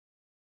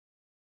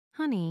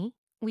 Honey,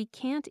 we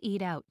can't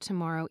eat out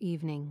tomorrow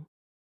evening.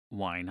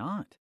 Why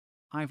not?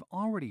 I've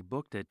already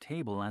booked a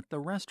table at the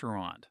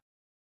restaurant.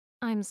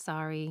 I'm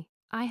sorry.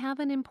 I have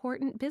an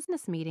important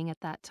business meeting at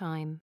that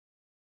time.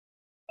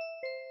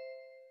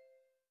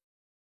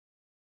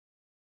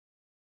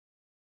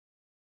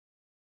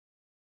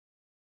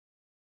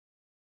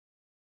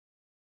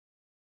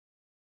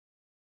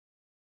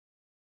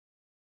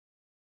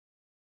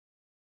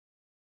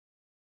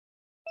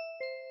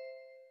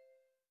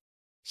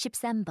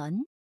 십삼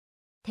번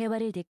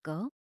대화를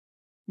듣고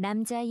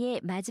남자의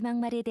마지막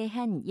말에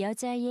대한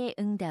여자의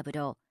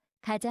응답으로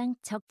가장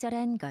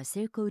적절한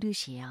것을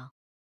고르시오.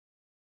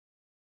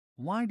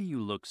 Why do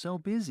you look so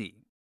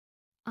busy?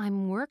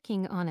 I'm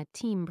working on a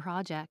team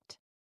project.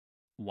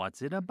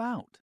 What's it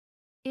about?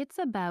 It's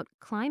about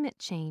climate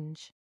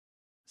change.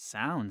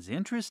 Sounds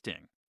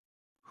interesting.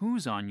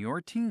 Who's on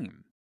your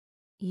team?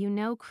 You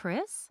know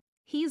Chris?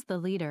 He's the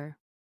leader.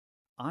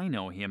 I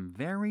know him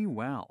very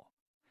well.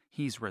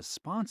 He's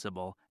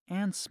responsible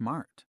and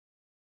smart.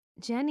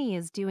 Jenny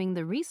is doing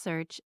the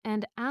research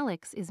and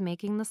Alex is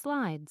making the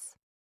slides.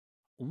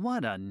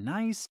 What a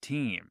nice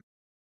team.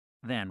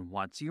 Then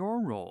what's your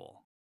role?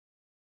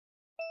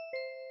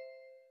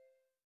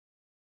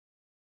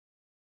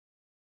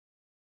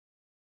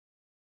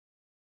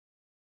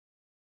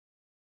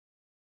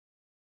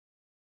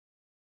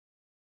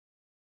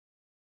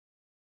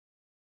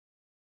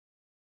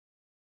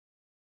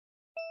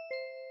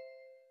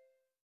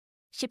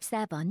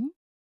 (14번)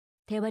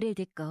 대화를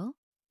듣고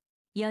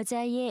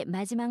여자의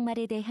마지막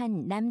말에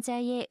대한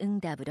남자의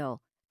응답으로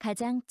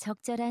가장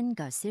적절한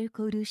것을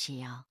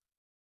고르시오.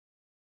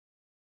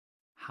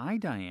 Hi,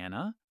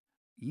 Diana.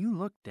 You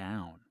look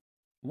down.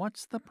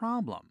 What's the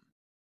problem?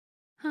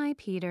 Hi,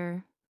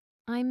 Peter.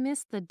 I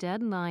missed the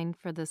deadline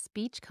for the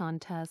speech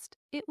contest.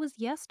 It was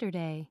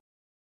yesterday.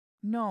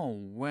 No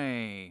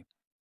way.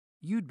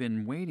 You'd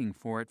been waiting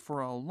for it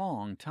for a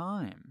long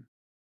time.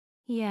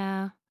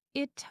 Yeah,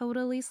 it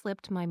totally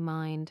slipped my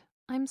mind.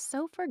 I'm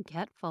so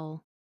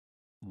forgetful.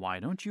 Why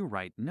don't you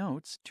write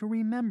notes to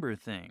remember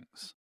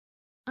things?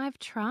 I've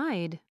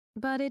tried,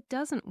 but it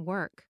doesn't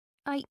work.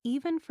 I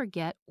even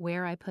forget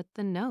where I put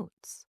the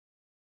notes.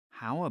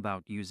 How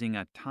about using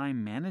a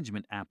time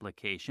management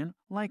application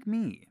like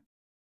me?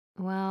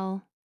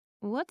 Well,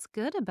 what's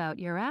good about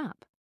your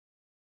app?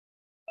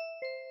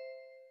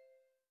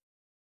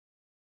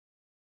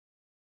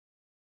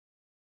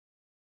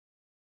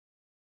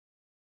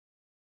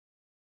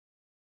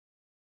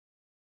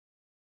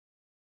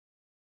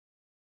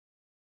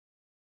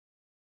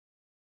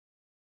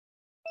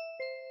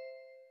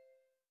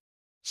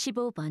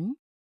 (15번)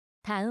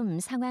 다음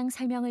상황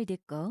설명을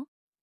듣고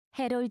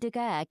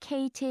해롤드가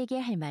케이트에게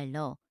할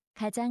말로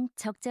가장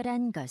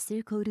적절한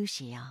것을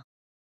고르시오.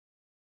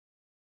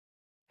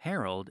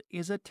 Harold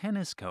is a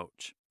tennis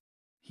coach.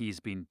 He's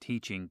been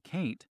teaching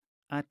Kate,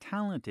 a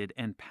talented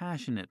and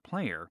passionate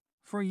player,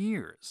 for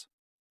years.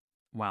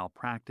 While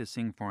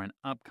practicing for an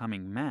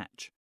upcoming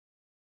match,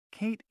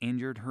 Kate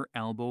injured her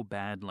elbow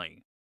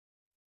badly.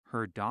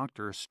 Her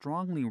doctor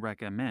strongly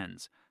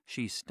recommends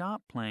she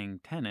stop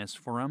playing tennis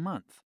for a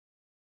month.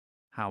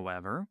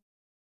 However,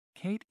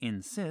 Kate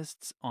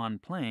insists on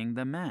playing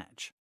the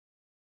match.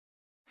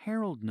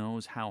 Harold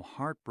knows how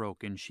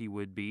heartbroken she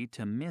would be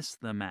to miss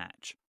the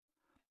match,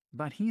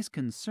 but he's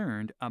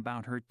concerned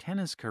about her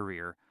tennis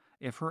career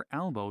if her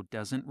elbow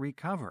doesn't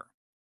recover.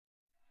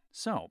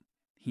 So,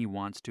 he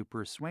wants to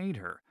persuade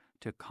her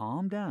to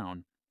calm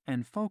down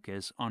and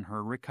focus on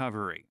her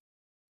recovery.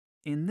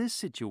 In this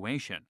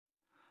situation,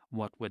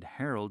 what would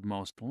Harold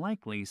most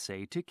likely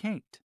say to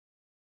Kate?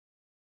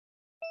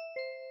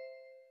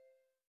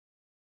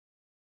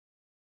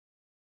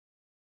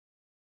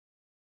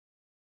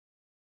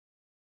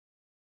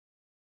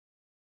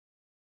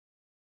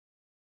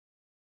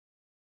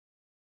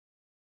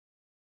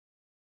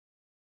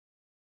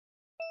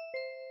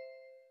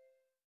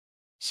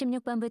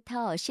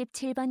 (16번부터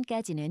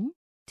 17번까지는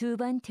두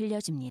번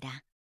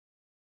들려줍니다.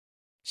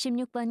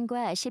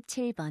 16번과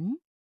 17번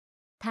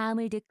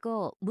다음을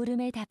듣고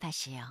물음에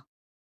답하시오.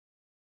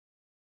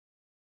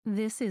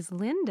 This is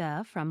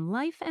Linda from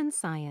Life and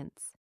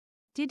Science.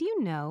 Did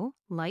you know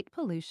light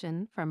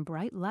pollution from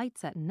bright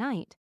lights at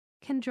night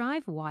can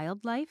drive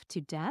wildlife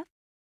to death?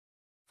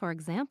 For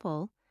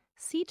example,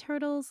 sea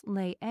turtles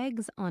lay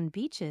eggs on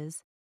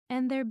beaches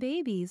and their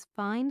babies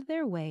find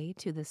their way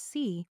to the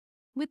sea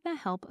with the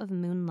help of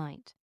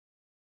moonlight.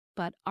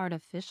 But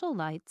artificial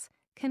lights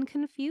can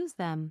confuse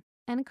them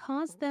and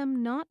cause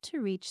them not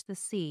to reach the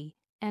sea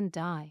and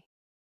die.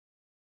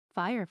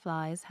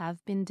 Fireflies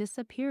have been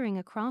disappearing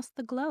across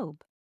the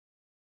globe.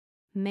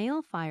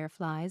 Male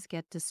fireflies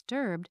get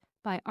disturbed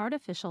by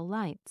artificial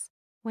lights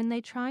when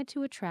they try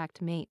to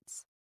attract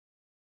mates.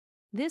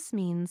 This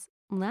means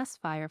less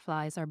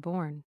fireflies are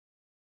born.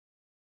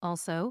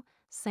 Also,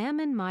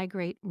 salmon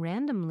migrate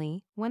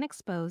randomly when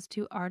exposed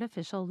to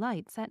artificial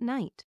lights at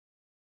night.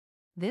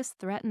 This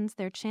threatens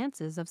their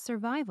chances of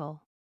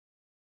survival.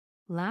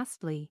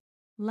 Lastly,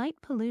 light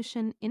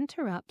pollution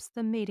interrupts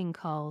the mating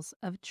calls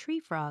of tree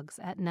frogs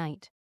at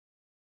night.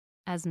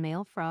 As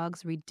male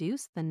frogs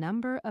reduce the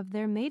number of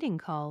their mating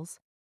calls,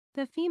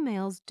 the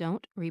females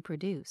don't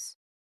reproduce.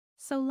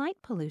 So light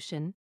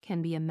pollution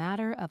can be a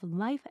matter of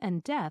life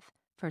and death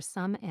for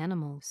some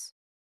animals.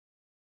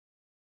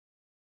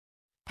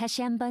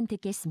 다시 한번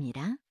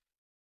듣겠습니다.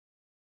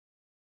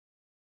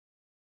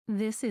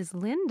 This is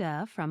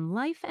Linda from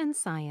Life and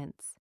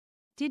Science.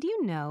 Did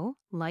you know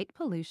light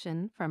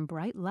pollution from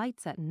bright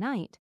lights at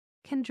night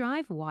can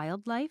drive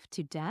wildlife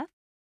to death?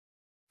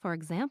 For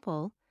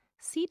example,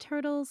 sea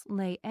turtles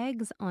lay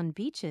eggs on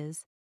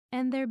beaches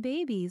and their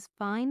babies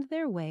find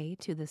their way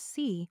to the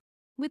sea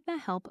with the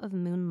help of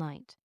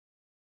moonlight.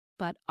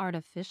 But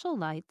artificial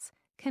lights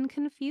can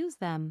confuse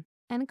them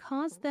and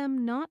cause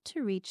them not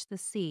to reach the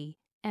sea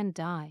and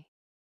die.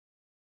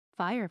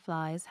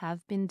 Fireflies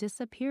have been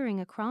disappearing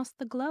across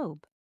the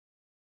globe.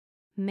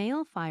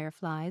 Male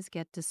fireflies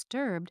get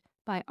disturbed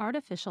by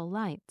artificial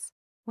lights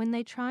when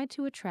they try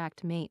to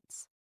attract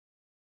mates.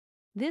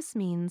 This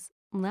means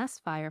less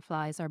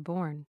fireflies are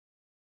born.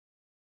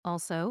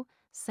 Also,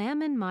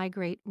 salmon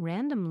migrate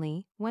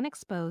randomly when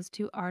exposed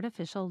to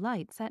artificial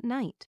lights at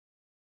night.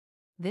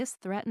 This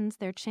threatens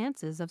their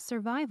chances of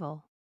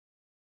survival.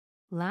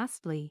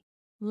 Lastly,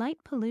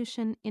 light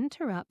pollution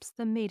interrupts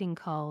the mating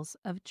calls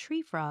of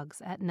tree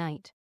frogs at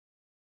night.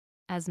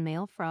 As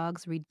male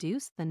frogs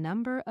reduce the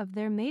number of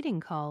their mating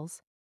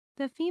calls,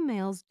 the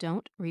females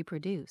don't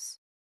reproduce.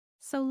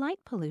 So light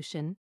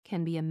pollution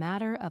can be a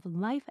matter of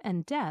life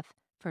and death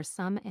for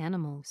some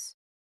animals.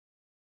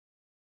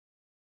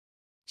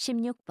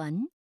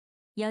 16번.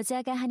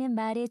 여자가 하는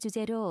말의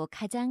주제로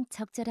가장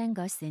적절한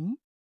것은?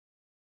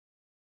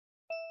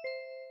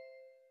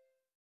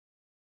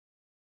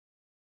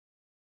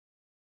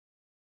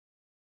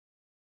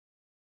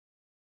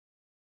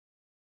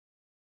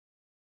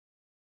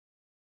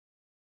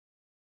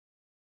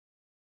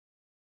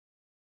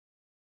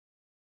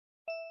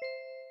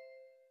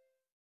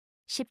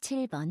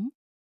 17번.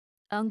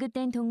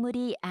 언급된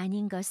동물이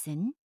아닌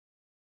것은?